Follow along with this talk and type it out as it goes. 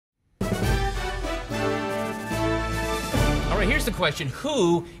right, here's the question.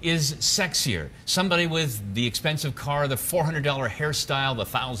 Who is sexier? Somebody with the expensive car, the $400 hairstyle, the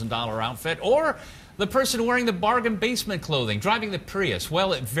 $1,000 outfit, or the person wearing the bargain basement clothing, driving the Prius?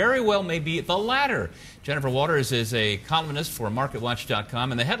 Well, it very well may be the latter. Jennifer Waters is a columnist for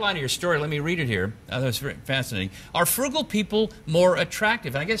MarketWatch.com, and the headline of your story, let me read it here. That's very fascinating. Are frugal people more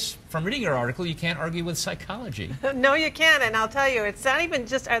attractive? And I guess from reading your article, you can't argue with psychology. No, you can't, and I'll tell you, it's not even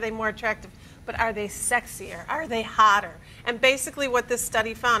just are they more attractive, but are they sexier? Are they hotter? And basically what this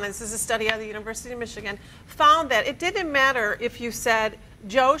study found, and this is a study out of the University of Michigan, found that it didn't matter if you said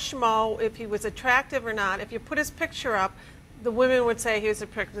Joe Schmo, if he was attractive or not. If you put his picture up, the women would say he was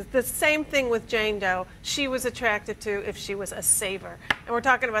attractive. The same thing with Jane Doe. She was attractive to if she was a saver. And we're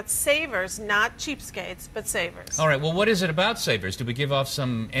talking about savers, not cheapskates, but savers. All right, well, what is it about savers? Do we give off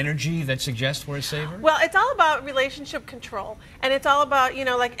some energy that suggests we're a saver? Well, it's all about relationship control. And it's all about, you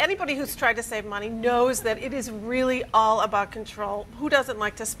know, like anybody who's tried to save money knows that it is really all about control. Who doesn't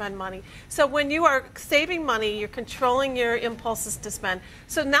like to spend money? So when you are saving money, you're controlling your impulses to spend.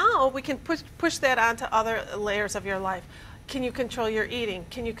 So now we can push that onto other layers of your life. Can you control your eating?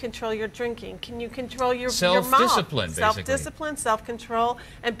 Can you control your drinking? Can you control your mouth? Self-discipline, basically. Self-discipline, self-control,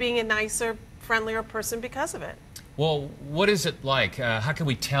 and being a nicer, friendlier person because of it. Well, what is it like? How can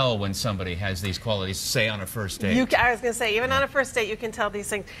we tell when somebody has these qualities, say, on a first date? I was going to say, even on a first date, you can tell these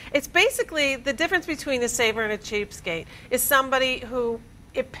things. It's basically the difference between a saver and a cheapskate is somebody who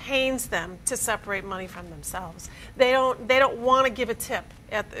it pains them to separate money from themselves. They don't want to give a tip,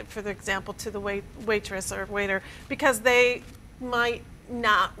 for example, to the waitress or waiter because they might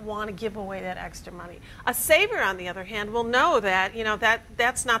not want to give away that extra money. A saver, on the other hand, will know that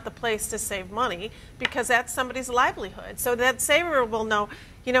that's not the place to save money because that's somebody's livelihood. So that saver will know,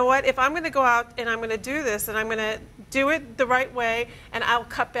 you know what, if I'm going to go out and I'm going to do this and I'm going to do it the right way and I'll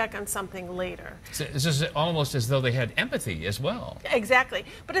cut back on something later. So this is almost as though they had empathy as well. Exactly.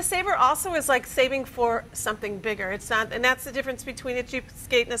 But a saver also is like saving for something bigger. It's not, and that's the difference between a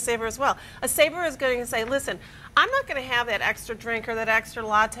cheapskate and a saver as well. A saver is going to say, listen, I'm not going to have that extra drink or that extra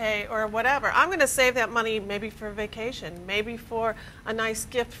latte or whatever. I'm going to save that money maybe for a vacation, maybe for a nice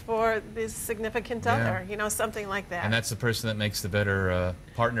gift for this significant other, you know, something like that. And that's the person that makes the better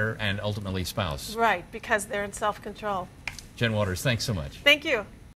partner and ultimately spouse. Right, because they're in self-control. Jen Waters, thanks so much. Thank you.